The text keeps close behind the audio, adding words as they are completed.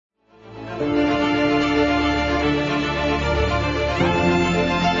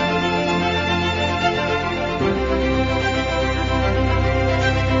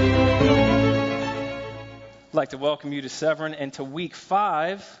I'd like to welcome you to Severn and to week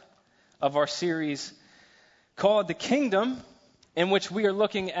 5 of our series called The Kingdom, in which we are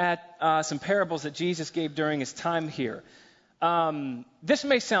looking at some parables that Jesus gave during his time here. This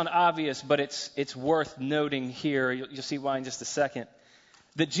may sound obvious, but it's worth noting here. You'll see why in just a second.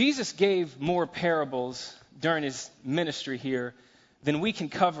 That Jesus gave more parables during his ministry here than we can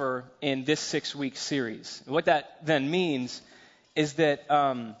cover in this 6-week series. What that then means is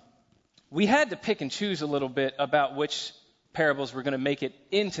that we had to pick and choose a little bit about which parables were going to make it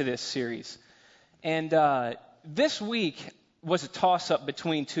into this series. And this week was a toss-up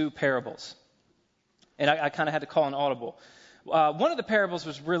between two parables. And I kind of had to call an audible. One of the parables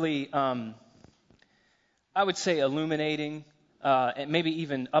was really, I would say, illuminating, and maybe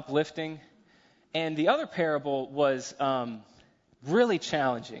even uplifting. And the other parable was really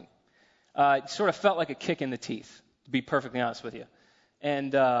challenging. It sort of felt like a kick in the teeth, to be perfectly honest with you.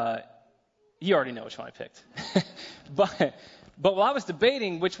 And you already know which one I picked. But while I was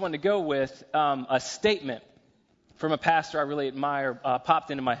debating which one to go with, a statement from a pastor I really admire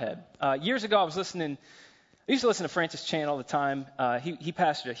popped into my head. Years ago, I used to listen to Francis Chan all the time. He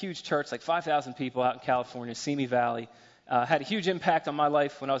pastored a huge church, like 5,000 people out in California, Simi Valley. Had a huge impact on my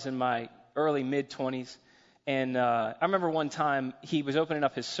life when I was in my early, mid-20s. And I remember one time he was opening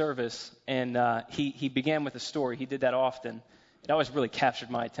up his service, and he began with a story. He did that often. It always really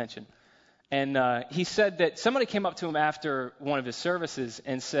captured my attention. And he said that somebody came up to him after one of his services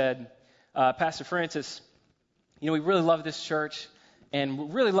and said, Pastor Francis, we really love this church, and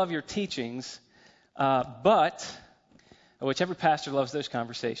we really love your teachings, but, which every pastor loves those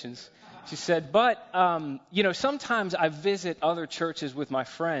conversations. She said, but, sometimes I visit other churches with my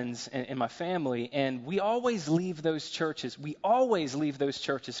friends and my family, and we always leave those churches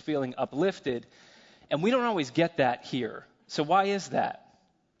feeling uplifted, and we don't always get that here. So why is that?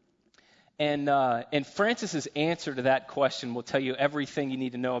 And Francis's answer to that question will tell you everything you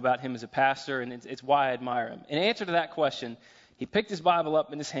need to know about him as a pastor, and it's why I admire him. In answer to that question, he picked his Bible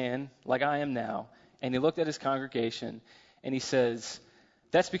up in his hand, like I am now, and he looked at his congregation, and he says,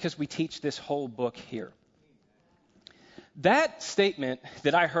 that's because we teach this whole book here. That statement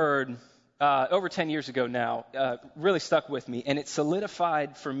that I heard over 10 years ago now really stuck with me, and it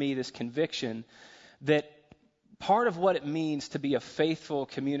solidified for me this conviction that part of what it means to be a faithful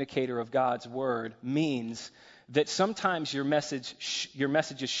communicator of God's word means that sometimes your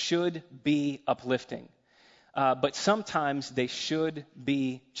messages should be uplifting, but sometimes they should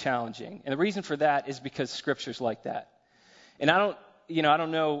be challenging. And the reason for that is because Scripture's like that. And I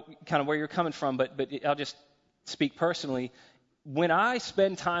don't know kind of where you're coming from, but I'll just speak personally. When I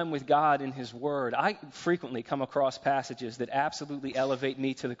spend time with God in His Word, I frequently come across passages that absolutely elevate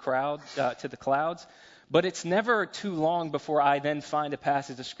me to the clouds. But it's never too long before I then find a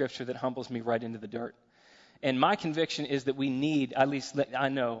passage of Scripture that humbles me right into the dirt. And my conviction is that we need, at least I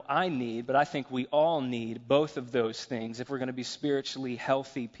know I need, but I think we all need both of those things if we're going to be spiritually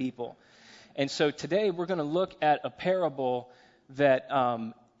healthy people. And so today we're going to look at a parable that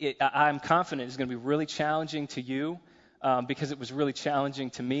I'm confident is going to be really challenging to you because it was really challenging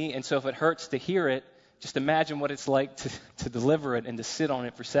to me. And so if it hurts to hear it, just imagine what it's like to deliver it and to sit on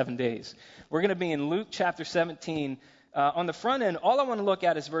it for 7 days. We're going to be in Luke chapter 17. On the front end, all I want to look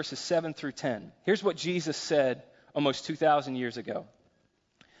at is verses 7 through 10. Here's what Jesus said almost 2,000 years ago.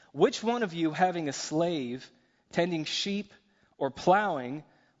 Which one of you, having a slave tending sheep or plowing,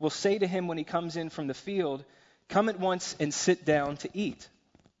 will say to him when he comes in from the field, come at once and sit down to eat?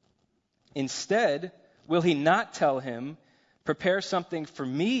 Instead, will he not tell him, prepare something for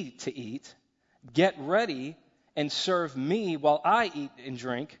me to eat, get ready, and serve me while I eat and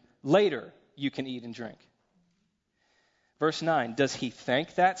drink? Later you can eat and drink. Verse 9, does he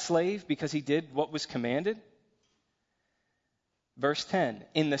thank that slave because he did what was commanded? Verse 10,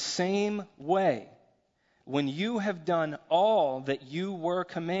 in the same way, when you have done all that you were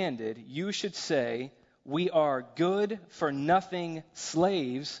commanded, you should say, we are good for nothing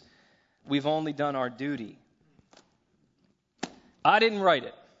slaves. We've only done our duty. I didn't write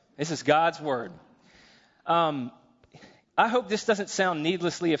it. This is God's word. I hope this doesn't sound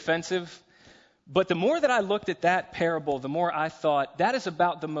needlessly offensive, but the more that I looked at that parable, the more I thought that is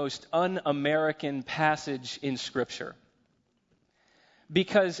about the most un-American passage in Scripture.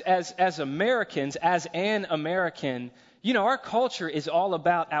 Because as Americans, as an American, our culture is all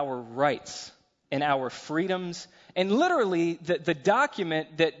about our rights and our freedoms. And literally, the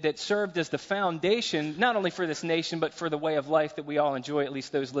document that served as the foundation, not only for this nation, but for the way of life that we all enjoy, at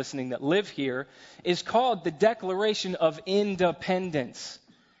least those listening that live here, is called the Declaration of Independence.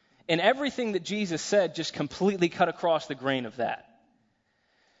 And everything that Jesus said just completely cut across the grain of that.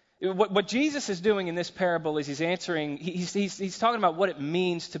 What Jesus is doing in this parable is he's talking about what it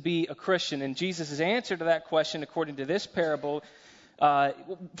means to be a Christian. And Jesus' answer to that question, according to this parable,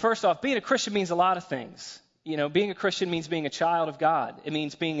 first off, being a Christian means a lot of things. Being a Christian means being a child of God. It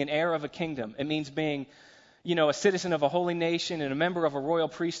means being an heir of a kingdom. It means being, a citizen of a holy nation and a member of a royal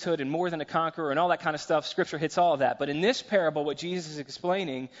priesthood and more than a conqueror and all that kind of stuff. Scripture hits all of that. But in this parable, what Jesus is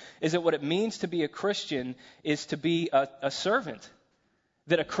explaining is that what it means to be a Christian is to be a servant.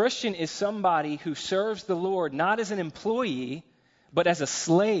 That a Christian is somebody who serves the Lord not as an employee, but as a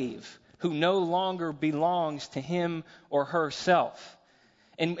slave who no longer belongs to him or herself.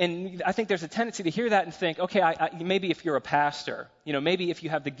 And I think there's a tendency to hear that and think, okay, maybe if you're a pastor, maybe if you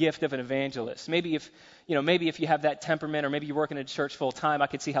have the gift of an evangelist, maybe if you have that temperament, or maybe you work in a church full time, I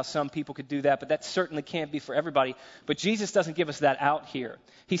could see how some people could do that, but that certainly can't be for everybody. But Jesus doesn't give us that out here.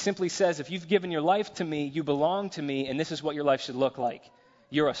 He simply says, if you've given your life to me, you belong to me, and this is what your life should look like.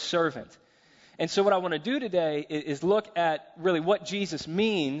 You're a servant. And so what I want to do today is look at really what Jesus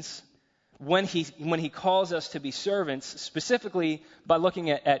means when he calls us to be servants, specifically by looking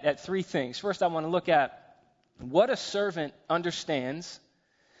at three things. First, I want to look at what a servant understands.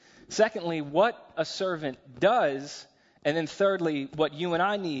 Secondly, what a servant does. And then thirdly, what you and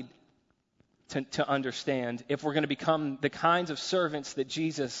I need to understand if we're going to become the kinds of servants that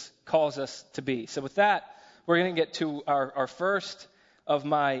Jesus calls us to be. So with that, we're going to get to our first of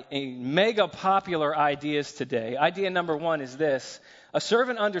my mega popular ideas today. Idea number one is this: a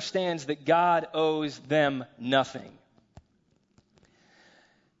servant understands that God owes them nothing.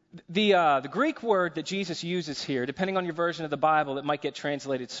 The Greek word that Jesus uses here, depending on your version of the Bible, it might get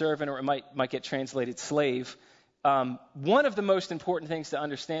translated servant or it might get translated slave. One of the most important things to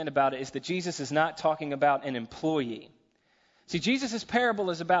understand about it is that Jesus is not talking about an employee. See, Jesus' parable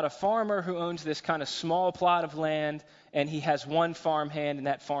is about a farmer who owns this kind of small plot of land, and he has one farmhand, and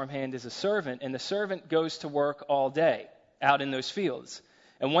that farmhand is a servant, and the servant goes to work all day out in those fields.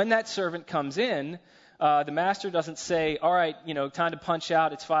 And when that servant comes in, the master doesn't say, all right, time to punch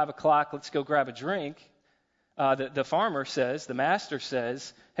out, it's 5 o'clock, let's go grab a drink. The farmer says, the master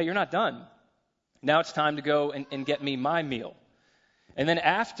says, hey, you're not done. Now it's time to go and get me my meal. And then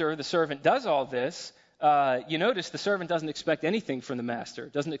after the servant does all this, you notice the servant doesn't expect anything from the master.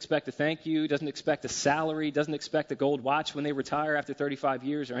 Doesn't expect a thank you, doesn't expect a salary, doesn't expect a gold watch when they retire after 35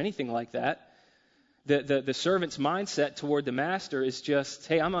 years or anything like that. The servant's mindset toward the master is just,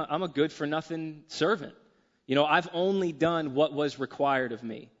 hey, I'm a good-for-nothing servant. I've only done what was required of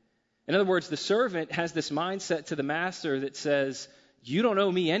me. In other words, the servant has this mindset to the master that says, you don't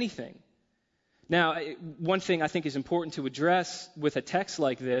owe me anything. Now, one thing I think is important to address with a text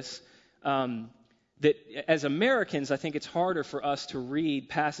like this, that as Americans, I think it's harder for us to read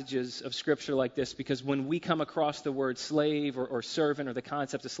passages of Scripture like this because when we come across the word slave or servant or the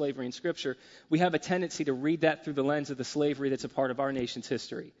concept of slavery in Scripture, we have a tendency to read that through the lens of the slavery that's a part of our nation's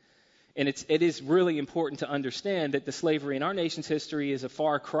history. And it is really important to understand that the slavery in our nation's history is a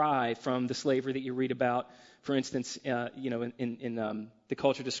far cry from the slavery that you read about, for instance, in the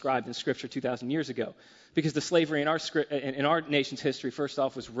culture described in Scripture 2,000 years ago. Because the slavery in our nation's history, first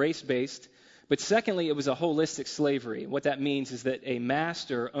off, was race-based. But secondly, it was a holistic slavery. What that means is that a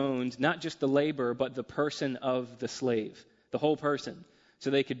master owned not just the labor, but the person of the slave, the whole person.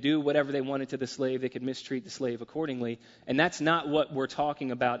 So they could do whatever they wanted to the slave. They could mistreat the slave accordingly. And that's not what we're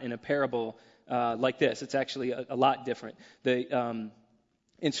talking about in a parable like this. It's actually a lot different.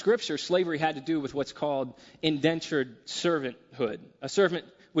 In Scripture, slavery had to do with what's called indentured servanthood. A servant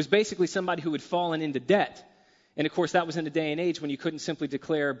was basically somebody who had fallen into debt. And, of course, that was in a day and age when you couldn't simply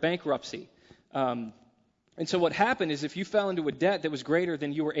declare bankruptcy. And so what happened is if you fell into a debt that was greater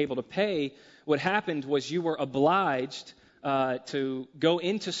than you were able to pay, what happened was you were obliged to go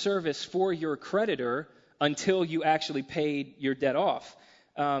into service for your creditor until you actually paid your debt off.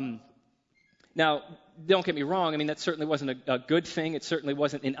 Now, don't get me wrong. I mean, that certainly wasn't a good thing. It certainly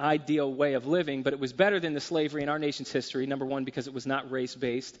wasn't an ideal way of living, but it was better than the slavery in our nation's history. Number one, because it was not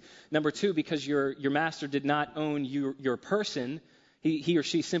race-based. Number two, because your master did not own your person. He or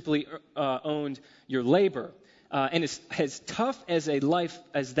she simply owned your labor. And as tough as a life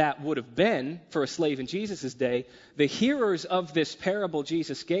as that would have been for a slave in Jesus' day, the hearers of this parable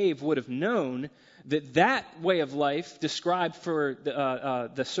Jesus gave would have known that way of life described for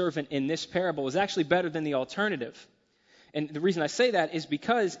the servant in this parable is actually better than the alternative. And the reason I say that is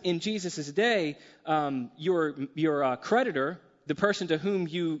because in Jesus' day, your creditor, the person to whom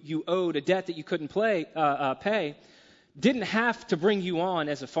you owed a debt that you couldn't pay, didn't have to bring you on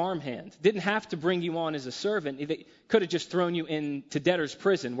as a farmhand, didn't have to bring you on as a servant. They could have just thrown you into debtor's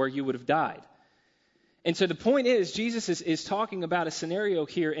prison where you would have died. And so the point is, Jesus is talking about a scenario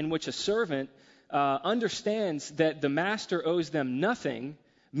here in which a servant understands that the master owes them nothing.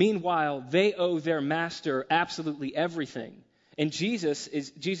 Meanwhile, they owe their master absolutely everything. And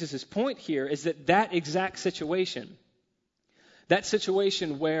Jesus's point here is that exact situation, that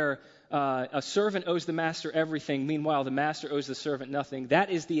situation where a servant owes the master everything, meanwhile the master owes the servant nothing, that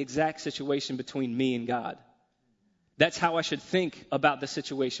is the exact situation between me and God. That's how I should think about the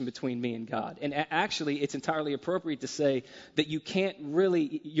situation between me and God. And actually, it's entirely appropriate to say that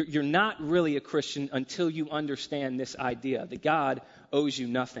you're not really a Christian until you understand this idea, that God owes you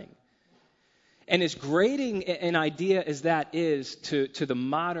nothing. And as grating an idea as that is to the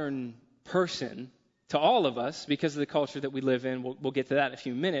modern person, to all of us, because of the culture that we live in, we'll get to that in a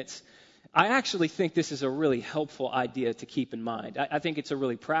few minutes, I actually think this is a really helpful idea to keep in mind. I think it's a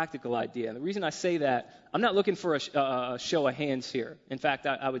really practical idea. And the reason I say that, I'm not looking for a show of hands here. In fact,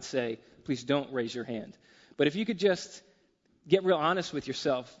 I would say, please don't raise your hand. But if you could just get real honest with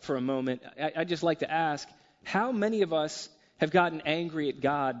yourself for a moment, I'd just like to ask, how many of us have gotten angry at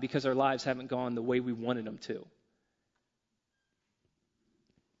God because our lives haven't gone the way we wanted them to?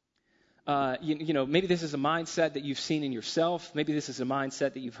 Maybe this is a mindset that you've seen in yourself. Maybe this is a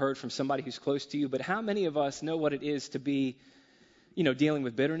mindset that you've heard from somebody who's close to you. But how many of us know what it is to be, dealing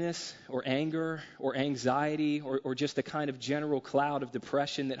with bitterness or anger or anxiety or just the kind of general cloud of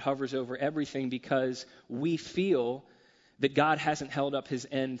depression that hovers over everything because we feel that God hasn't held up his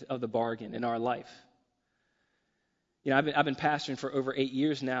end of the bargain in our life? I've been pastoring for over 8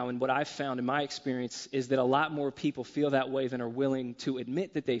 years now, and what I've found in my experience is that a lot more people feel that way than are willing to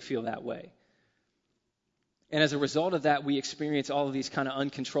admit that they feel that way. And as a result of that, we experience all of these kind of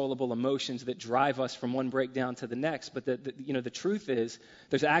uncontrollable emotions that drive us from one breakdown to the next. But the truth is,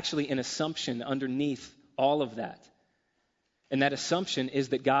 there's actually an assumption underneath all of that. And that assumption is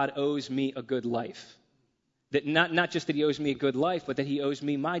that God owes me a good life. That not just that he owes me a good life, but that he owes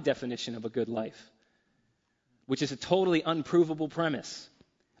me my definition of a good life, which is a totally unprovable premise.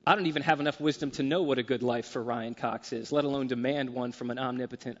 I don't even have enough wisdom to know what a good life for Ryan Cox is, let alone demand one from an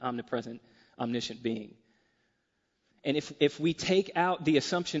omnipotent, omnipresent, omniscient being. And if we take out the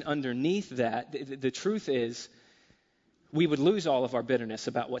assumption underneath that, the truth is we would lose all of our bitterness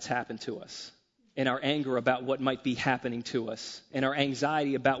about what's happened to us, and our anger about what might be happening to us, and our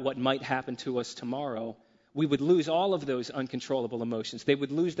anxiety about what might happen to us tomorrow. We would lose all of those uncontrollable emotions. They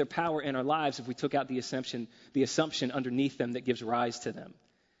would lose their power in our lives if we took out the assumption underneath them that gives rise to them.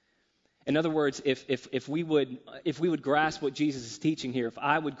 In other words, if we would grasp what Jesus is teaching here, if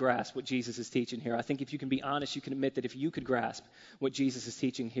I would grasp what Jesus is teaching here, I think if you can be honest, you can admit that if you could grasp what Jesus is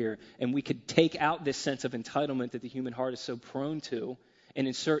teaching here, and we could take out this sense of entitlement that the human heart is so prone to, and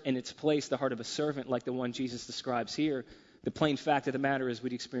insert in its place the heart of a servant like the one Jesus describes here, the plain fact of the matter is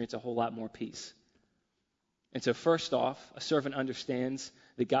we'd experience a whole lot more peace. And so first off, a servant understands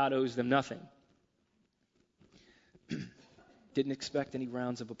that God owes them nothing. Didn't expect any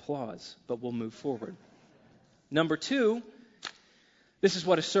rounds of applause, but we'll move forward. Number two, this is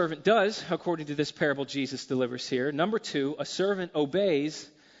what a servant does, according to this parable Jesus delivers here. Number two, a servant obeys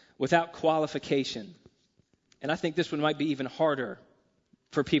without qualification. And I think this one might be even harder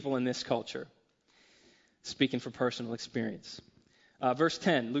for people in this culture, speaking from personal experience. Verse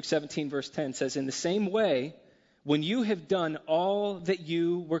 10, Luke 17, verse 10 says, "In the same way, when you have done all that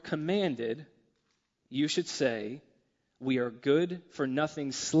you were commanded, you should say, 'We are good for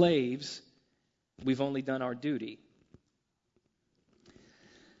nothing slaves. We've only done our duty.'"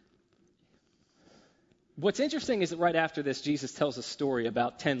 What's interesting is that right after this, Jesus tells a story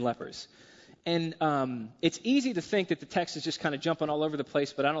about 10 lepers. And it's easy to think that the text is just kind of jumping all over the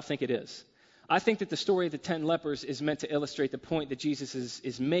place, but I don't think it is. I think that the story of the 10 lepers is meant to illustrate the point that Jesus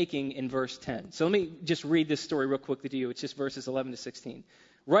is making in verse 10. So let me just read this story real quickly to you. It's just verses 11 to 16.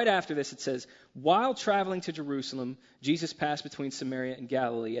 Right after this, it says, "While traveling to Jerusalem, Jesus passed between Samaria and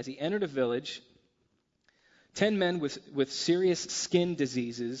Galilee. As he entered a village, 10 men with serious skin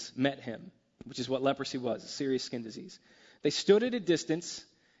diseases met him," which is what leprosy was, a serious skin disease. "They stood at a distance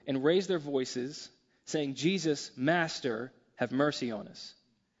and raised their voices, saying, 'Jesus, Master, have mercy on us.'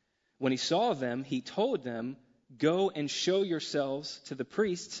 When he saw them, he told them, 'Go and show yourselves to the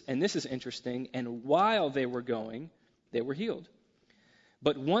priests.' And this is interesting. And while they were going, they were healed.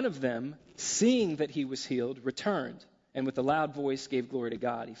 But one of them, seeing that he was healed, returned, and with a loud voice gave glory to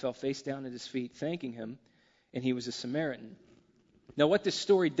God. He fell face down at his feet, thanking him, and he was a Samaritan." Now, what this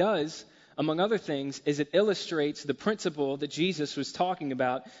story does, among other things, is it illustrates the principle that Jesus was talking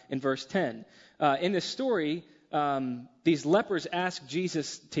about in verse 10. In this story, these lepers ask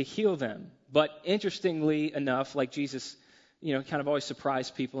Jesus to heal them. But interestingly enough, like Jesus kind of always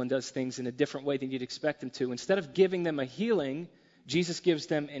surprises people and does things in a different way than you'd expect them to. Instead of giving them a healing, Jesus gives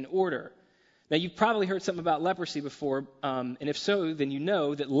them an order. Now, you've probably heard something about leprosy before, and if so, then you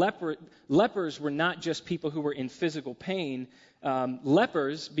know that lepers were not just people who were in physical pain.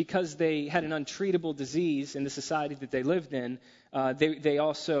 Lepers, because they had an untreatable disease in the society that they lived in,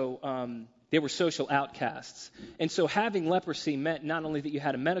 they were social outcasts. And so having leprosy meant not only that you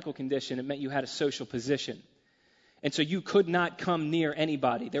had a medical condition, it meant you had a social position. And so you could not come near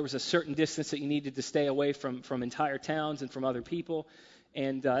anybody. There was a certain distance that you needed to stay away from entire towns and from other people.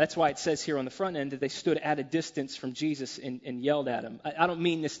 And that's why it says here on the front end that they stood at a distance from Jesus and yelled at him. I don't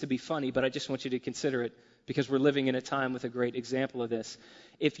mean this to be funny, but I just want you to consider it because we're living in a time with a great example of this.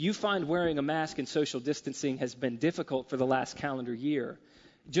 If you find wearing a mask and social distancing has been difficult for the last calendar year,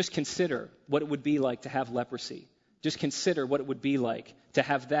 just consider what it would be like to have leprosy. Just consider what it would be like to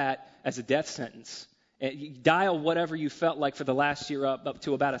have that as a death sentence. You dial whatever you felt like for the last year up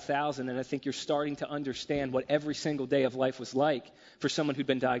to about 1,000, and I think you're starting to understand what every single day of life was like for someone who'd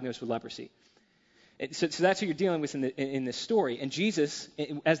been diagnosed with leprosy. So that's what you're dealing with in this story. And Jesus,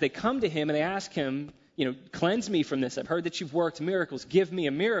 as they come to him and they ask him, cleanse me from this. I've heard that you've worked miracles. Give me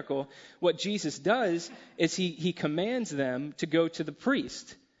a miracle. What Jesus does is he commands them to go to the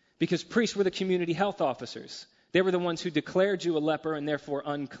priest, because priests were the community health officers. They were the ones who declared you a leper and therefore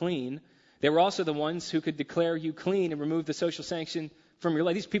unclean. They were also the ones who could declare you clean and remove the social sanction from your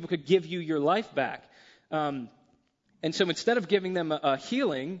life. These people could give you your life back. And so instead of giving them a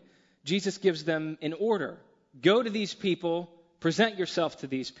healing, Jesus gives them an order. Go to these people, present yourself to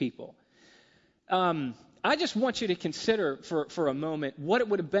these people. I just want you to consider for a moment what it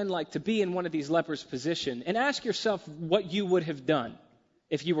would have been like to be in one of these lepers' position, and ask yourself what you would have done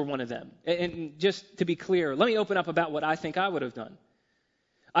if you were one of them. And just to be clear, let me open up about what I think I would have done.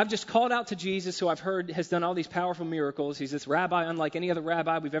 I've just called out to Jesus, who I've heard has done all these powerful miracles. He's this rabbi unlike any other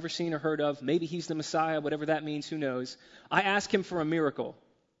rabbi we've ever seen or heard of. Maybe he's the Messiah, whatever that means, who knows. I ask him for a miracle,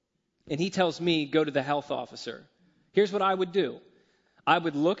 and he tells me, go to the health officer. Here's what I would do. I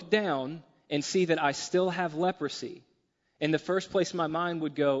would look down and see that I still have leprosy. And the first place my mind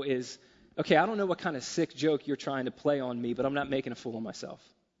would go is, okay, I don't know what kind of sick joke you're trying to play on me, but I'm not making a fool of myself.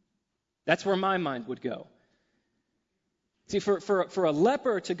 That's where my mind would go. See, for a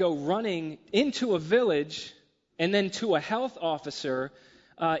leper to go running into a village and then to a health officer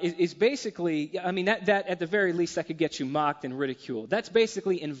is basically, that at the very least, that could get you mocked and ridiculed. That's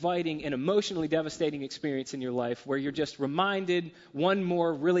basically inviting an emotionally devastating experience in your life where you're just reminded one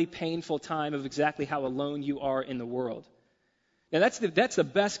more really painful time of exactly how alone you are in the world. Now, that's the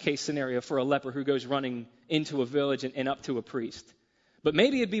best case scenario for a leper who goes running into a village and up to a priest. But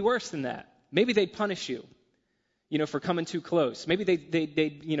maybe it'd be worse than that. Maybe they'd punish you, for coming too close. Maybe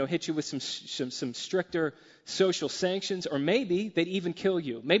they'd hit you with some stricter social sanctions, or maybe they'd even kill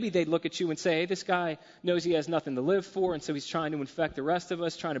you. Maybe they'd look at you and say, hey, this guy knows he has nothing to live for, and so he's trying to infect the rest of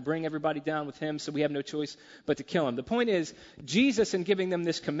us, trying to bring everybody down with him, so we have no choice but to kill him. The point is, Jesus, in giving them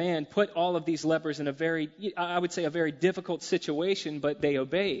this command, put all of these lepers in a very difficult situation, but they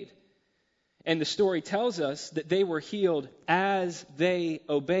obeyed. And the story tells us that they were healed as they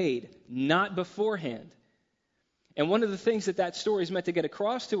obeyed, not beforehand. And one of the things that story is meant to get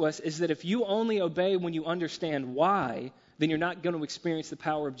across to us is that if you only obey when you understand why, then you're not going to experience the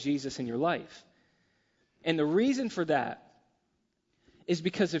power of Jesus in your life. And the reason for that is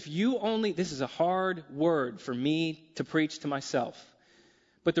because this is a hard word for me to preach to myself.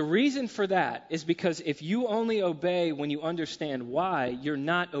 But the reason for that is because if you only obey when you understand why, you're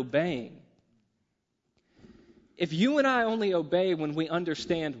not obeying. If you and I only obey when we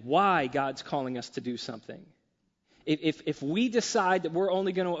understand why God's calling us to do something, if we decide that we're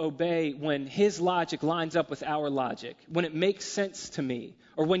only going to obey when his logic lines up with our logic, when it makes sense to me,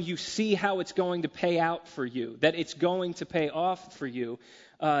 or when you see how it's going to pay out for you, that it's going to pay off for you,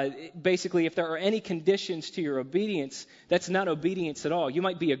 basically if there are any conditions to your obedience, that's not obedience at all. You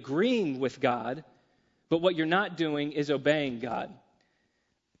might be agreeing with God, but what you're not doing is obeying God.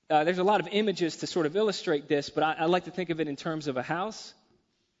 There's a lot of images to sort of illustrate this, but I like to think of it in terms of a house.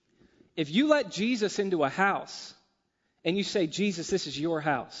 If you let Jesus into a house, and you say, Jesus, this is your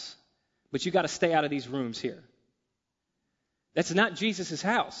house, but you got to stay out of these rooms here. That's not Jesus'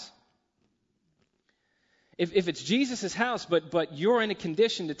 house. If it's Jesus' house, but you're in a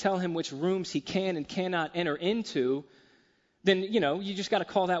condition to tell him which rooms he can and cannot enter into, then, you just got to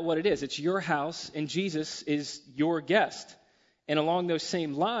call that what it is. It's your house, and Jesus is your guest. And along those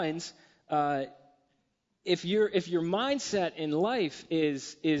same lines, if your mindset in life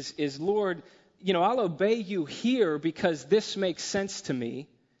is Lord, I'll obey you here because this makes sense to me,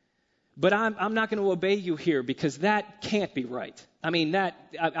 but I'm not going to obey you here because that can't be right. I mean,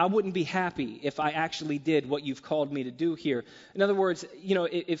 I wouldn't be happy if I actually did what you've called me to do here. In other words,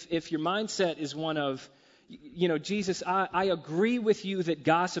 if your mindset is one of, Jesus, I agree with you that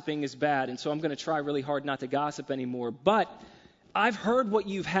gossiping is bad, and so I'm going to try really hard not to gossip anymore. But I've heard what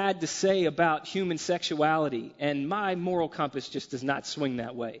you've had to say about human sexuality, and my moral compass just does not swing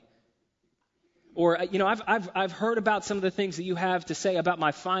that way. Or, I've heard about some of the things that you have to say about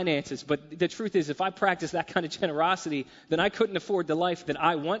my finances, but the truth is, if I practice that kind of generosity, then I couldn't afford the life that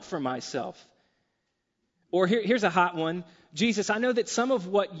I want for myself. Or here's a hot one. Jesus, I know that some of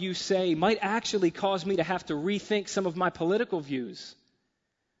what you say might actually cause me to have to rethink some of my political views,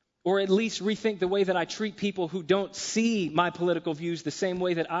 or at least rethink the way that I treat people who don't see my political views the same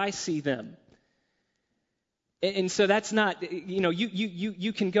way that I see them. And so that's not,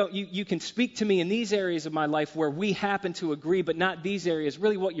 you can speak to me in these areas of my life where we happen to agree, but not these areas.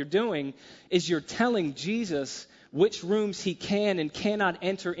 Really what you're doing is you're telling Jesus which rooms he can and cannot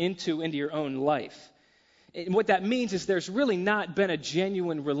enter into your own life. And what that means is there's really not been a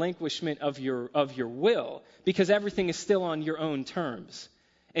genuine relinquishment of your will, because everything is still on your own terms.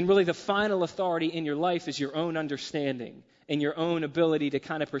 And really the final authority in your life is your own understanding and your own ability to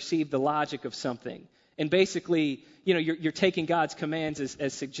kind of perceive the logic of something. And basically, you're taking God's commands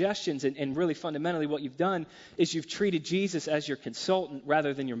as suggestions, and really fundamentally what you've done is you've treated Jesus as your consultant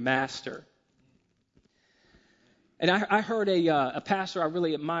rather than your master. And I heard a pastor I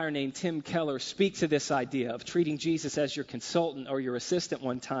really admire named Tim Keller speak to this idea of treating Jesus as your consultant or your assistant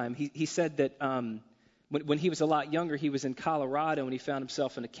one time. He said that when he was a lot younger, he was in Colorado and he found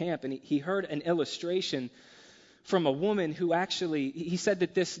himself in a camp, and he heard an illustration from a woman who he said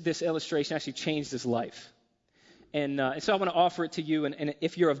that this illustration actually changed his life. And so I want to offer it to you, and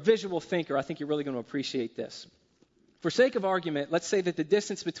if you're a visual thinker, I think you're really going to appreciate this. For sake of argument, let's say that the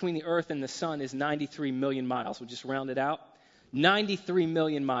distance between the Earth and the Sun is 93 million miles. We'll just round it out. 93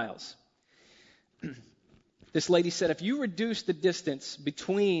 million miles. This lady said if you reduce the distance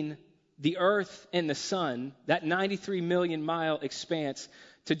between the Earth and the Sun, that 93 million mile expanse,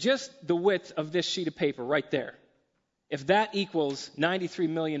 to just the width of this sheet of paper right there, if that equals 93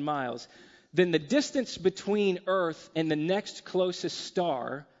 million miles, then the distance between Earth and the next closest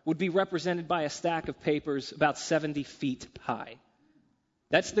star would be represented by a stack of papers about 70 feet high.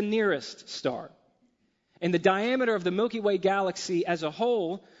 That's the nearest star. And the diameter of the Milky Way galaxy as a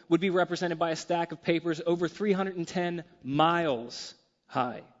whole would be represented by a stack of papers over 310 miles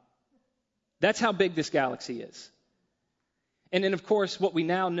high. That's how big this galaxy is. And then, of course, what we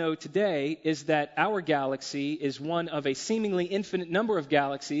now know today is that our galaxy is one of a seemingly infinite number of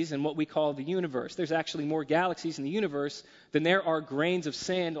galaxies in what we call the universe. There's actually more galaxies in the universe than there are grains of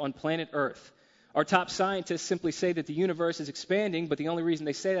sand on planet Earth. Our top scientists simply say that the universe is expanding, but the only reason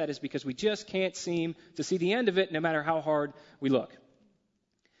they say that is because we just can't seem to see the end of it no matter how hard we look.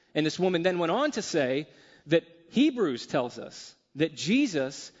 And this woman then went on to say that Hebrews tells us that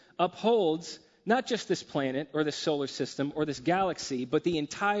Jesus upholds not just this planet or this solar system or this galaxy, but the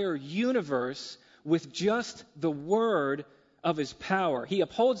entire universe with just the word of his power. He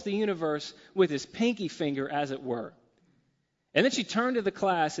upholds the universe with his pinky finger, as it were. And then she turned to the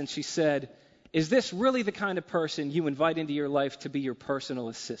class and she said, is this really the kind of person you invite into your life to be your personal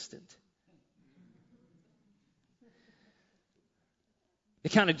assistant?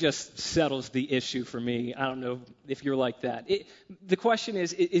 It kind of just settles the issue for me. I don't know if you're like that. The question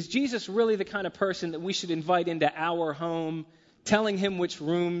is Jesus really the kind of person that we should invite into our home, telling him which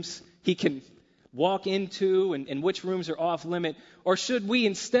rooms he can walk into and which rooms are off limit? Or should we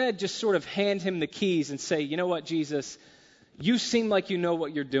instead just sort of hand him the keys and say, you know what, Jesus, you seem like you know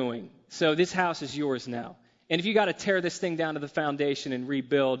what you're doing, so this house is yours now. And if you got to tear this thing down to the foundation and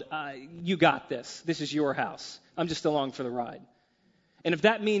rebuild, you got this. This is your house. I'm just along for the ride. And if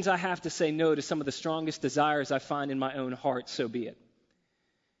that means I have to say no to some of the strongest desires I find in my own heart, so be it.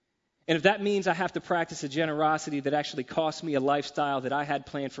 And if that means I have to practice a generosity that actually costs me a lifestyle that I had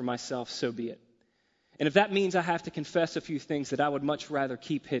planned for myself, so be it. And if that means I have to confess a few things that I would much rather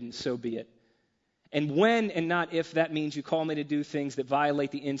keep hidden, so be it. And when and not if that means you call me to do things that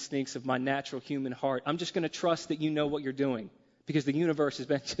violate the instincts of my natural human heart, I'm just going to trust that you know what you're doing, because the universe has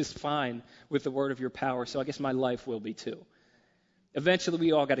been just fine with the word of your power, so I guess my life will be too. Eventually,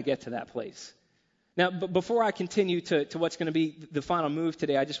 we all got to get to that place. Now, before I continue to what's going to be the final move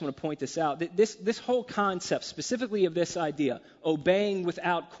today, I just want to point this out. This whole concept, specifically of this idea, obeying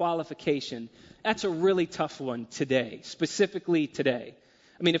without qualification, that's a really tough one today, specifically today.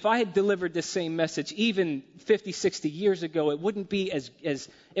 I mean, if I had delivered this same message even 50, 60 years ago, it wouldn't be I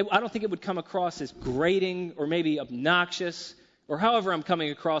don't think it would come across as grating or maybe obnoxious or however I'm coming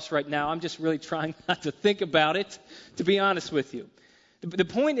across right now. I'm just really trying not to think about it, to be honest with you. The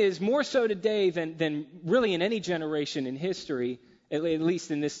point is, more so today than really in any generation in history, at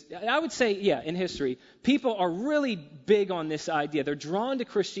least in this, I would say, in history, people are really big on this idea. They're drawn to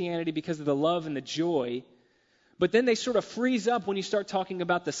Christianity because of the love and the joy, but then they sort of freeze up when you start talking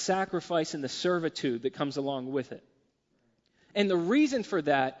about the sacrifice and the servitude that comes along with it. And the reason for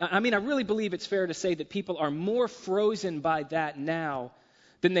that, I really believe it's fair to say that people are more frozen by that now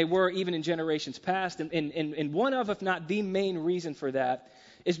than they were even in generations past. And one of, if not the main reason for that,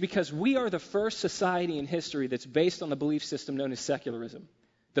 is because we are the first society in history that's based on the belief system known as secularism.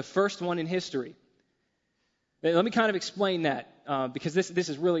 The first one in history. Let me kind of explain that, because this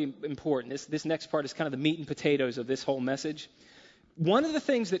is really important. This next part is kind of the meat and potatoes of this whole message. One of the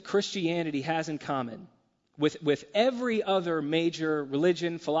things that Christianity has in common with every other major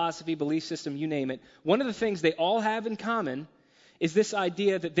religion, philosophy, belief system, you name it, one of the things they all have in common is this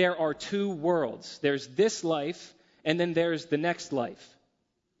idea that there are two worlds. There's this life, and then there's the next life.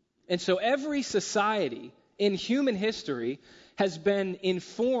 And so every society in human history has been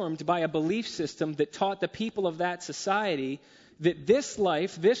informed by a belief system that taught the people of that society that this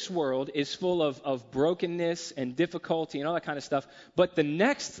life, this world, is full of brokenness and difficulty and all that kind of stuff. But the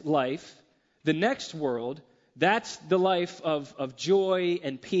next life, the next world, that's the life of joy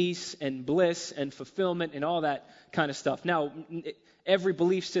and peace and bliss and fulfillment and all that kind of stuff. Now, every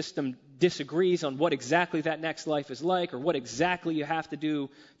belief system disagrees on what exactly that next life is like or what exactly you have to do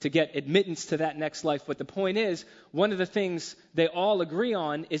to get admittance to that next life. But the point is, one of the things they all agree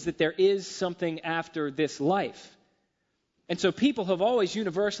on is that there is something after this life. And so people have always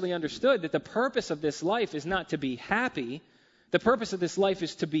universally understood that the purpose of this life is not to be happy. The purpose of this life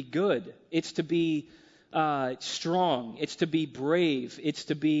is to be good. It's to be strong. It's to be brave. It's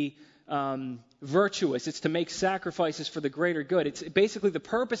to be virtuous. It's to make sacrifices for the greater good. It's basically the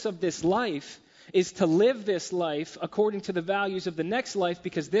purpose of this life is to live this life according to the values of the next life,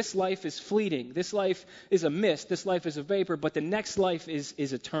 because this life is fleeting. This life is a mist. This life is a vapor, but the next life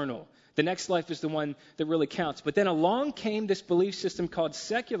is eternal. The next life is the one that really counts. But then along came this belief system called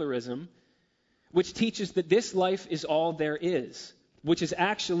secularism, which teaches that this life is all there is, which is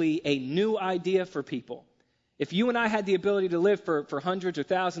actually a new idea for people. If you and I had the ability to live for hundreds or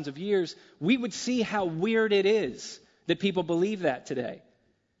thousands of years, we would see how weird it is that people believe that today.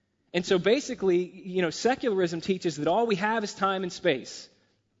 And so basically, secularism teaches that all we have is time and space,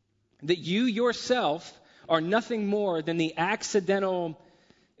 that you yourself are nothing more than the accidental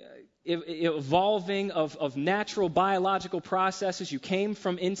evolving of natural biological processes. You came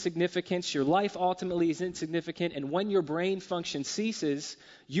from insignificance. Your life ultimately is insignificant. And when your brain function ceases,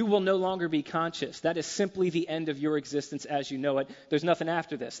 you will no longer be conscious. That is simply the end of your existence as you know it. There's nothing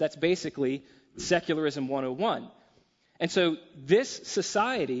after this. That's basically Secularism 101. And so this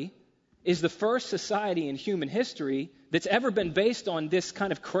society is the first society in human history that's ever been based on this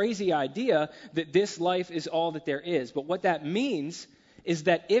kind of crazy idea that this life is all that there is. But what that means is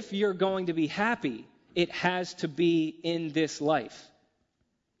that if you're going to be happy, it has to be in this life.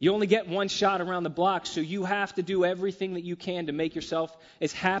 You only get one shot around the block, so you have to do everything that you can to make yourself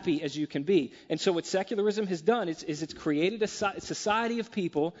as happy as you can be. And so what secularism has done is it's created a society of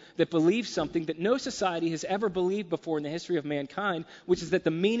people that believe something that no society has ever believed before in the history of mankind, which is that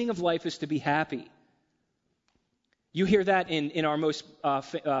the meaning of life is to be happy. You hear that in our most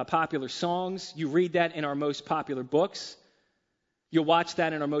popular songs. You read that in our most popular books. You'll watch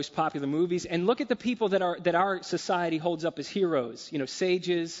that in our most popular movies. And look at the people that our society holds up as heroes.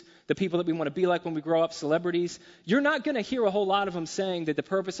 Sages, the people that we want to be like when we grow up, celebrities. You're not going to hear a whole lot of them saying that the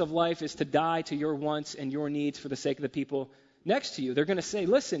purpose of life is to die to your wants and your needs for the sake of the people next to you. They're going to say,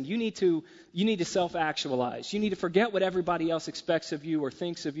 listen, you need to self-actualize. You need to forget what everybody else expects of you or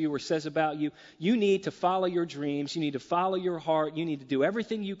thinks of you or says about you. You need to follow your dreams. You need to follow your heart. You need to do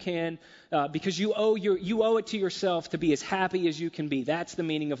everything you can because you owe it to yourself to be as happy as you can be. That's the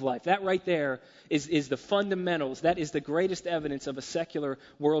meaning of life. That right there is the fundamentals. That is the greatest evidence of a secular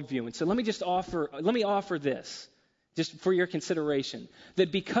worldview. And so let me offer this, just for your consideration, that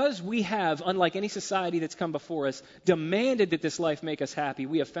because we have, unlike any society that's come before us, demanded that this life make us happy,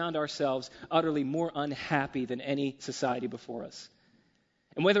 we have found ourselves utterly more unhappy than any society before us.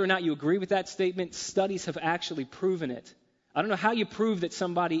 And whether or not you agree with that statement, studies have actually proven it. I don't know how you prove that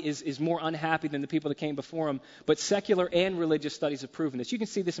somebody is more unhappy than the people that came before them, but secular and religious studies have proven this. You can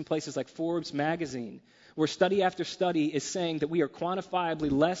see this in places like Forbes magazine, where study after study is saying that we are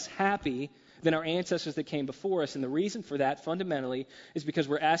quantifiably less happy than our ancestors that came before us. And the reason for that, fundamentally, is because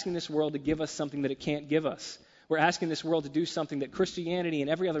we're asking this world to give us something that it can't give us. We're asking this world to do something that Christianity and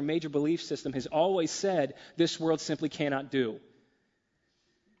every other major belief system has always said this world simply cannot do.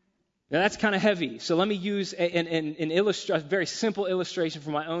 Now that's kind of heavy, so let me use a very simple illustration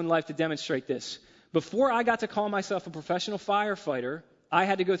from my own life to demonstrate this. Before I got to call myself a professional firefighter, I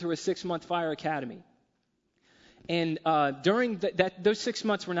had to go through a 6-month fire academy. And during those 6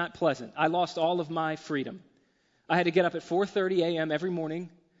 months were not pleasant. I lost all of my freedom. I had to get up at 4:30 a.m. every morning.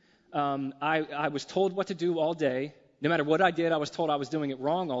 I was told what to do all day. No matter what I did, I was told I was doing it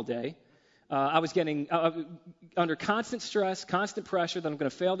wrong all day. I was getting under constant stress, constant pressure that I'm going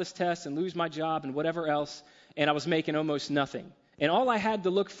to fail this test and lose my job and whatever else, and I was making almost nothing. And all I had to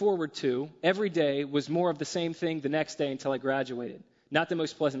look forward to every day was more of the same thing the next day until I graduated. Not the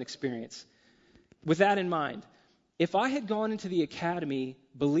most pleasant experience. With that in mind, if I had gone into the academy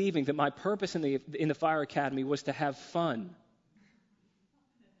believing that my purpose in the fire academy was to have fun,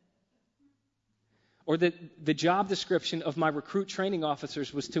 or that the job description of my recruit training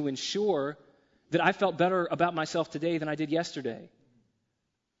officers was to ensure that I felt better about myself today than I did yesterday,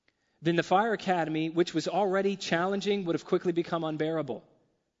 then the fire academy, which was already challenging, would have quickly become unbearable.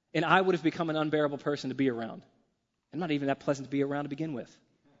 And I would have become an unbearable person to be around. I'm not even that pleasant to be around to begin with.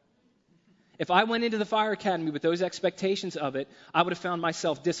 If I went into the fire academy with those expectations of it, I would have found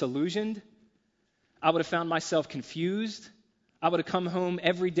myself disillusioned. I would have found myself confused. I would have come home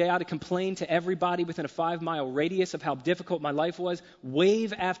every day. I would have complained to everybody within a 5-mile radius of how difficult my life was.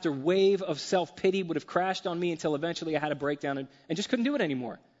 Wave after wave of self-pity would have crashed on me until eventually I had a breakdown and just couldn't do it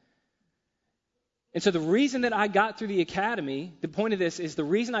anymore. And so the reason that I got through the academy, the point of this is the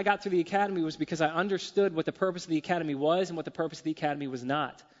reason I got through the academy was because I understood what the purpose of the academy was and what the purpose of the academy was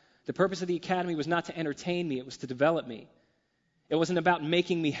not. The purpose of the academy was not to entertain me. It was to develop me. It wasn't about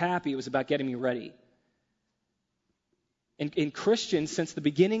making me happy. It was about getting me ready. And Christians, since the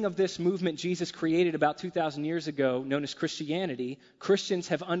beginning of this movement Jesus created about 2,000 years ago, known as Christianity, Christians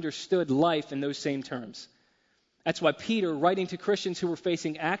have understood life in those same terms. That's why Peter, writing to Christians who were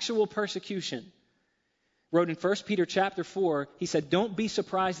facing actual persecution, wrote in 1 Peter chapter 4, he said, "Don't be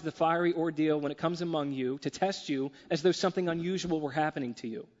surprised at the fiery ordeal when it comes among you to test you as though something unusual were happening to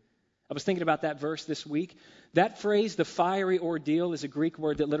you." I was thinking about that verse this week. That phrase, the fiery ordeal, is a Greek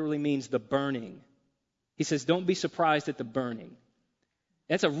word that literally means the burning. He says, don't be surprised at the burning.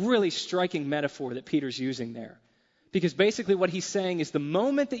 That's a really striking metaphor that Peter's using there. Because basically what he's saying is the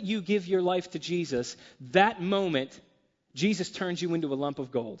moment that you give your life to Jesus, that moment, Jesus turns you into a lump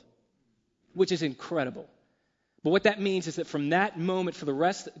of gold, which is incredible. But what that means is that from that moment for the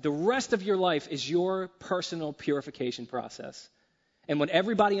rest of your life is your personal purification process. And what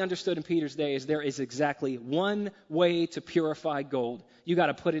everybody understood in Peter's day is there is exactly one way to purify gold. You got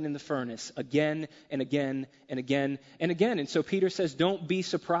to put it in the furnace again and again and again and again. And so Peter says, don't be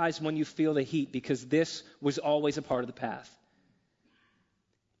surprised when you feel the heat, because this was always a part of the path.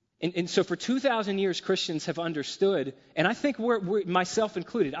 And so for 2,000 years, Christians have understood, and I think we're myself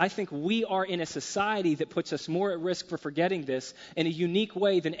included, I think we are in a society that puts us more at risk for forgetting this in a unique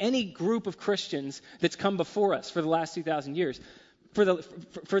way than any group of Christians that's come before us for the last 2,000 years. For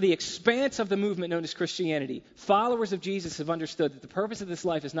the expanse of the movement known as Christianity, followers of Jesus have understood that the purpose of this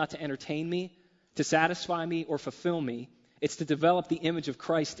life is not to entertain me, to satisfy me, or fulfill me. It's to develop the image of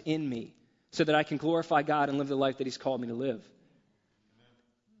Christ in me so that I can glorify God and live the life that He's called me to live.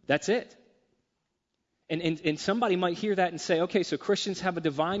 That's it. And somebody might hear that and say, okay, so Christians have a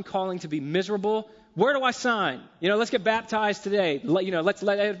divine calling to be miserable. Where do I sign? Let's get baptized today. Let's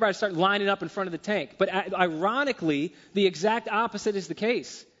let everybody start lining up in front of the tank. But ironically, the exact opposite is the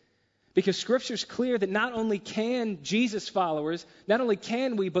case. Because Scripture's clear that not only can Jesus followers, not only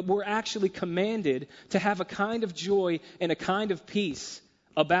can we, but we're actually commanded to have a kind of joy and a kind of peace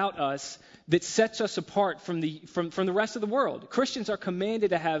about us that sets us apart from the rest of the world. Christians are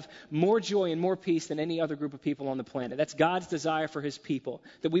commanded to have more joy and more peace than any other group of people on the planet. That's God's desire for His people,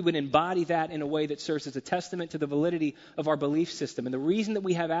 that we would embody that in a way that serves as a testament to the validity of our belief system. And the reason that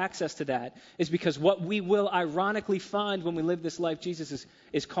we have access to that is because what we will ironically find when we live this life Jesus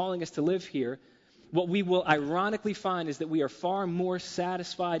is calling us to live here, what we will ironically find is that we are far more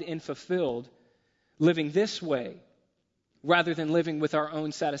satisfied and fulfilled living this way rather than living with our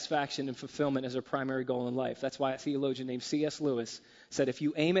own satisfaction and fulfillment as our primary goal in life. That's why a theologian named C.S. Lewis said, if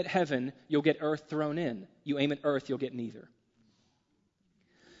you aim at heaven, you'll get earth thrown in. You aim at earth, you'll get neither.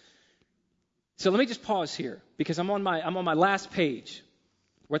 So let me just pause here, because I'm on my last page.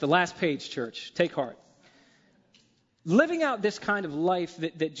 We're at the last page, church. Take heart. Living out this kind of life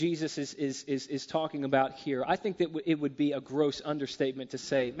that Jesus is talking about here, I think that it would be a gross understatement to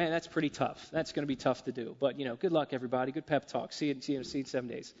say, man, that's pretty tough. That's going to be tough to do. But, good luck, everybody. Good pep talk. See you in 7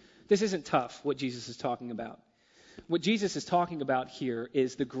 days. This isn't tough, what Jesus is talking about. What Jesus is talking about here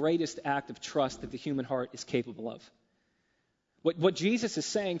is the greatest act of trust that the human heart is capable of. What Jesus is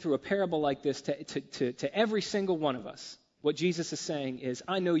saying through a parable like this to every single one of us, what Jesus is saying is,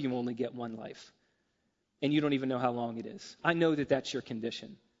 I know you only get one life, and you don't even know how long it is. I know that that's your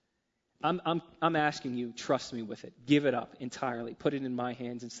condition. I'm asking you, trust me with it. Give it up entirely. Put it in my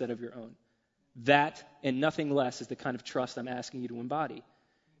hands instead of your own. That and nothing less is the kind of trust I'm asking you to embody.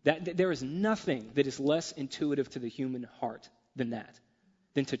 That there is nothing that is less intuitive to the human heart than that,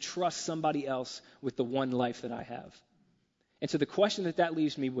 than to trust somebody else with the one life that I have. And so the question that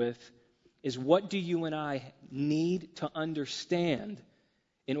leaves me with is, what do you and I need to understand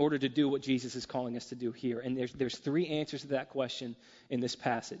in order to do what Jesus is calling us to do here? And there's three answers to that question in this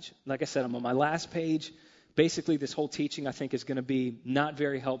passage. Like I said, I'm on my last page. Basically, this whole teaching, I think, is going to be not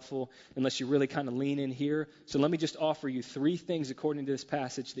very helpful unless you really kind of lean in here. So let me just offer you three things according to this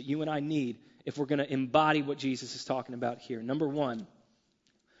passage that you and I need if we're going to embody what Jesus is talking about here. Number one,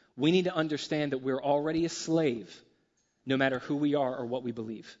 we need to understand that we're already a slave, no matter who we are or what we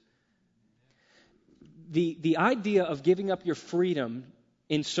believe. The idea of giving up your freedom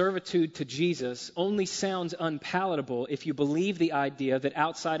in servitude to Jesus only sounds unpalatable if you believe the idea that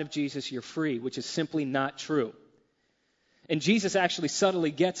outside of Jesus you're free, which is simply not true. And Jesus actually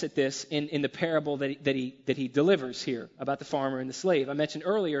subtly gets at this in the parable that he delivers here about the farmer and the slave. I mentioned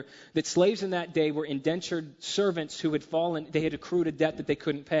earlier that slaves in that day were indentured servants who they had accrued a debt that they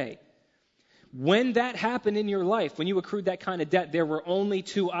couldn't pay. When that happened in your life, when you accrued that kind of debt, there were only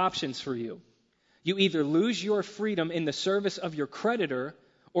two options for you. You either lose your freedom in the service of your creditor,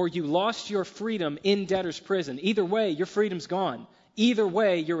 or you lost your freedom in debtor's prison. Either way, your freedom's gone. Either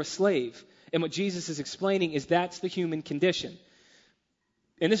way, you're a slave. And what Jesus is explaining is that's the human condition.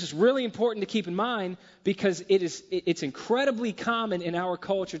 And this is really important to keep in mind because it's incredibly common in our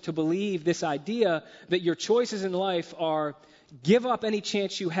culture to believe this idea that your choices in life are give up any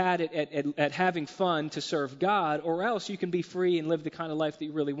chance you had at having fun to serve God, or else you can be free and live the kind of life that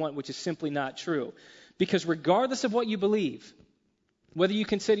you really want, which is simply not true. Because regardless of what you believe, whether you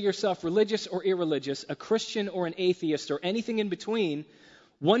consider yourself religious or irreligious, a Christian or an atheist or anything in between,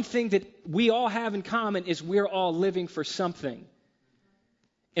 one thing that we all have in common is we're all living for something.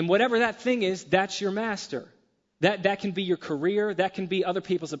 And whatever that thing is, that's your master. That can be your career. That can be other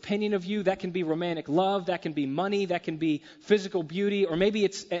people's opinion of you. That can be romantic love. That can be money. That can be physical beauty. Or maybe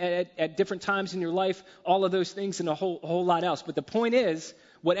it's at different times in your life, all of those things and a whole lot else. But the point is,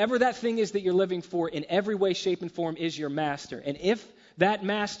 whatever that thing is that you're living for in every way, shape, and form is your master. And if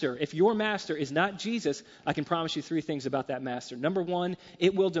your master is not Jesus, I can promise you three things about that master. Number one,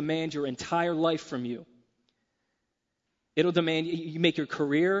 it will demand your entire life from you. It'll demand you make your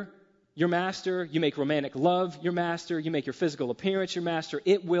career your master, you make romantic love your master, you make your physical appearance your master.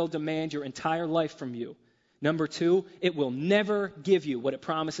 It will demand your entire life from you. Number two, it will never give you what it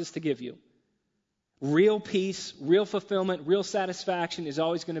promises to give you. Real peace, real fulfillment, real satisfaction is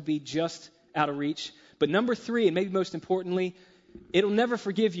always going to be just out of reach. But number three, and maybe most importantly, it'll never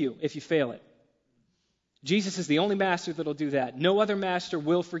forgive you if you fail it. Jesus is the only master that'll do that. No other master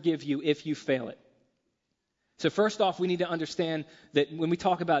will forgive you if you fail it. So first off, we need to understand that when we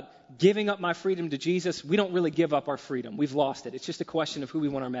talk about giving up my freedom to Jesus, we don't really give up our freedom. We've lost it. It's just a question of who we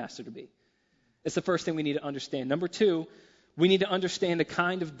want our master to be. That's the first thing we need to understand. Number two, we need to understand the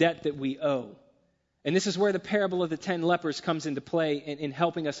kind of debt that we owe. And this is where the parable of the 10 lepers comes into play in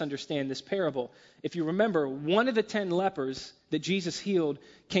helping us understand this parable. If you remember, one of the 10 lepers that Jesus healed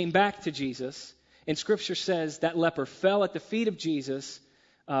came back to Jesus, and Scripture says that leper fell at the feet of Jesus,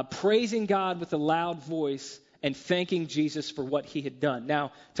 praising God with a loud voice and thanking Jesus for what he had done.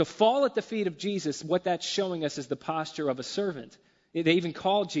 Now, to fall at the feet of Jesus, what that's showing us is the posture of a servant. They even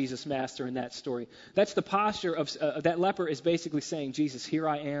called Jesus master in that story. That's the posture of that leper is basically saying, Jesus, here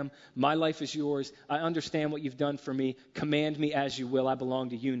I am. My life is yours. I understand what you've done for me. Command me as you will. I belong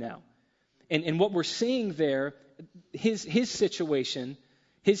to you now. And what we're seeing there, his situation,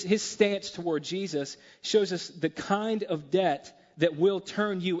 his stance toward Jesus shows us the kind of debt that will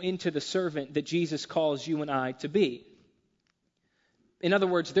turn you into the servant that Jesus calls you and I to be. In other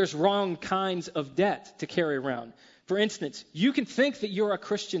words, there's wrong kinds of debt to carry around. For instance, you can think that you're a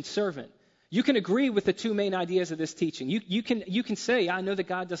Christian servant. You can agree with the two main ideas of this teaching. You can say, I know that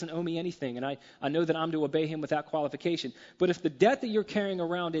God doesn't owe me anything, and I know that I'm to obey him without qualification. But if the debt that you're carrying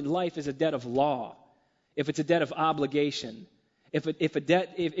around in life is a debt of law, if it's a debt of obligation, if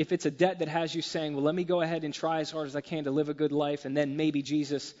it's a debt that has you saying, well, let me go ahead and try as hard as I can to live a good life, and then maybe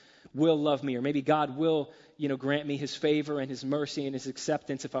Jesus will love me, or maybe God will, grant me his favor and his mercy and his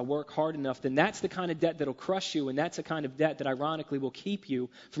acceptance if I work hard enough, then that's the kind of debt that'll crush you, and that's the kind of debt that ironically will keep you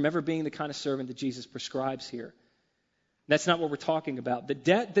from ever being the kind of servant that Jesus prescribes here. That's not what we're talking about. The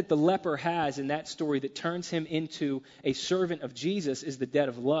debt that the leper has in that story that turns him into a servant of Jesus is the debt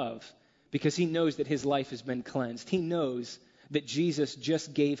of love, because he knows that his life has been cleansed. He knows that Jesus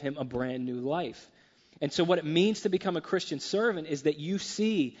just gave him a brand new life. And so what it means to become a Christian servant is that you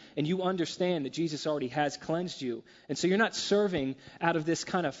see and you understand that Jesus already has cleansed you. And so you're not serving out of this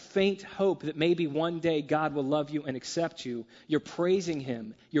kind of faint hope that maybe one day God will love you and accept you. You're praising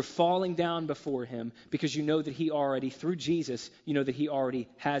him. You're falling down before him because you know that he already, through Jesus, you know that he already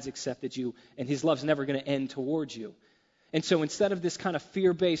has accepted you and his love's never going to end towards you. And so instead of this kind of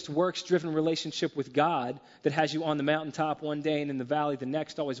fear-based, works-driven relationship with God that has you on the mountaintop one day and in the valley the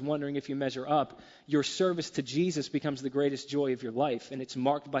next, always wondering if you measure up, your service to Jesus becomes the greatest joy of your life, and it's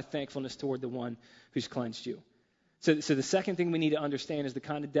marked by thankfulness toward the one who's cleansed you. So the second thing we need to understand is the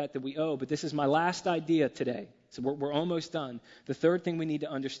kind of debt that we owe, but this is my last idea today, so we're almost done. The third thing we need to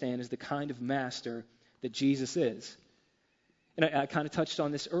understand is the kind of master that Jesus is. And I kind of touched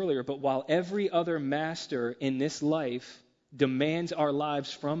on this earlier, but while every other master in this life demands our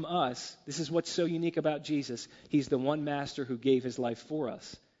lives from us, this is what's so unique about Jesus. He's the one master who gave his life for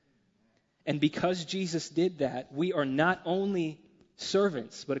us. And because Jesus did that, we are not only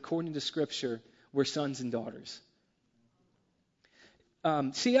servants, but according to Scripture, we're sons and daughters.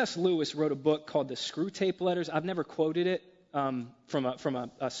 C.S. Lewis wrote a book called The Screwtape Letters. I've never quoted it from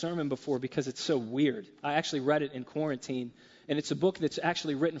a sermon before because it's so weird. I actually read it in quarantine. And it's a book that's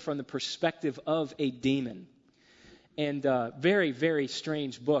actually written from the perspective of a demon. And very, very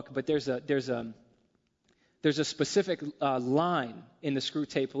strange book. But there's a specific line in the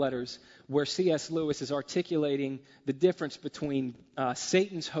Screwtape Letters where C.S. Lewis is articulating the difference between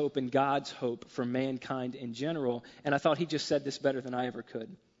Satan's hope and God's hope for mankind in general. And I thought he just said this better than I ever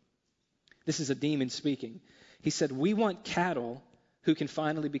could. This is a demon speaking. He said, "We want cattle who can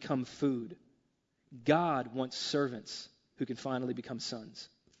finally become food. God wants servants who can finally become sons.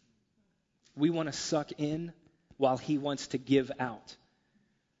 We want to suck in while he wants to give out.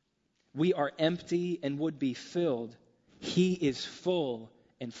 We are empty and would be filled. He is full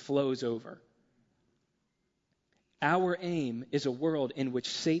and flows over. Our aim is a world in which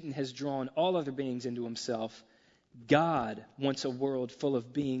Satan has drawn all other beings into himself. God wants a world full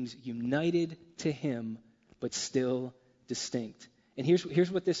of beings united to him, but still distinct." And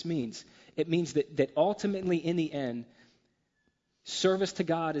here's what this means. It means that ultimately, in the end, service to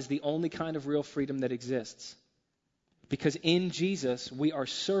God is the only kind of real freedom that exists. Because in Jesus, we are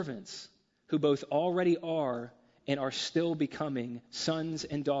servants who both already are and are still becoming sons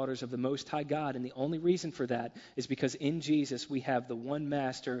and daughters of the Most High God. And the only reason for that is because in Jesus, we have the one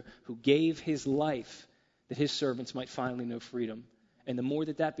master who gave his life that his servants might finally know freedom. And the more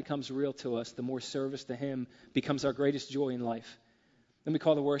that becomes real to us, the more service to him becomes our greatest joy in life. Let me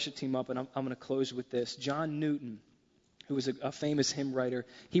call the worship team up, and I'm going to close with this. John Newton, who was a famous hymn writer,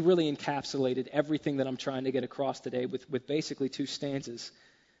 he really encapsulated everything that I'm trying to get across today with basically two stanzas.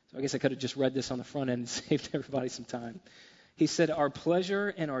 So I guess I could have just read this on the front end and saved everybody some time. He said, "Our pleasure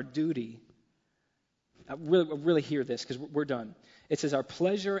and our duty," I really hear this because we're done. It says, "Our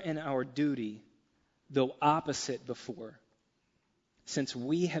pleasure and our duty, though opposite before, since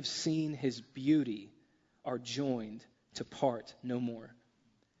we have seen his beauty, are joined to part no more.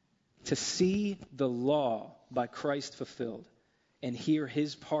 To see the law by Christ fulfilled and hear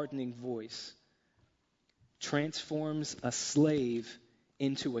his pardoning voice transforms a slave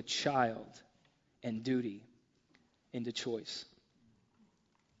into a child and duty into choice."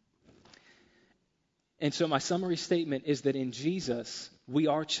 And so my summary statement is that in Jesus, we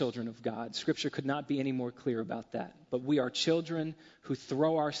are children of God. Scripture could not be any more clear about that. But we are children who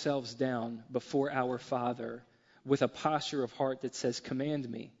throw ourselves down before our Father with a posture of heart that says, "Command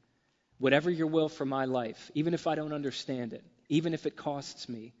me. Whatever your will for my life, even if I don't understand it, even if it costs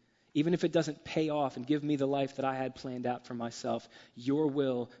me, even if it doesn't pay off and give me the life that I had planned out for myself, your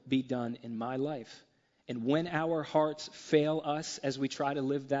will be done in my life." And when our hearts fail us as we try to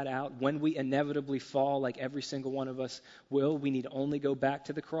live that out, when we inevitably fall like every single one of us will, we need only go back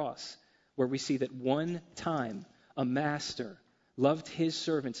to the cross where we see that one time a master loved his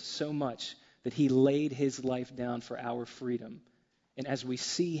servants so much that he laid his life down for our freedom. And as we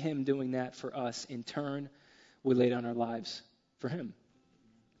see him doing that for us, in turn, we lay down our lives for him.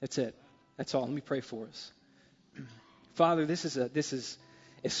 That's it. That's all. Let me pray for us. Father, this is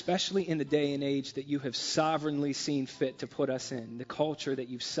especially in the day and age that you have sovereignly seen fit to put us in, the culture that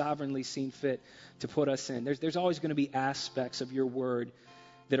you've sovereignly seen fit to put us in. There's always going to be aspects of your word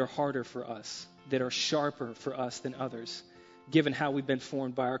that are harder for us, that are sharper for us than others, given how we've been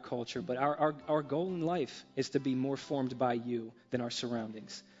formed by our culture. But our goal in life is to be more formed by you than our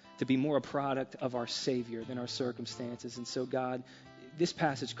surroundings. to be more a product of our Savior than our circumstances. And so, God, this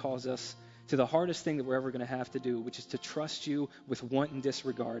passage calls us to the hardest thing that we're ever going to have to do, which is to trust you with want and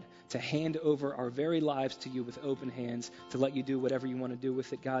disregard, to hand over our very lives to you with open hands, to let you do whatever you want to do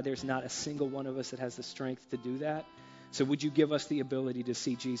with it. God, there's not a single one of us that has the strength to do that. So would you give us the ability to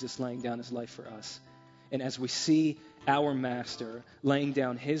see Jesus laying down his life for us? And as we see our master laying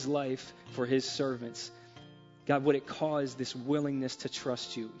down his life for his servants, God, would it cause this willingness to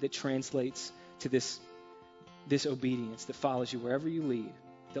trust you that translates to this obedience that follows you wherever you lead,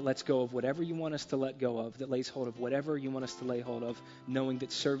 that lets go of whatever you want us to let go of, that lays hold of whatever you want us to lay hold of, knowing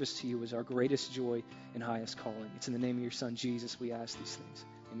that service to you is our greatest joy and highest calling. It's in the name of your Son, Jesus, we ask these things.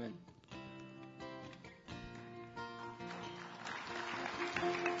 Amen.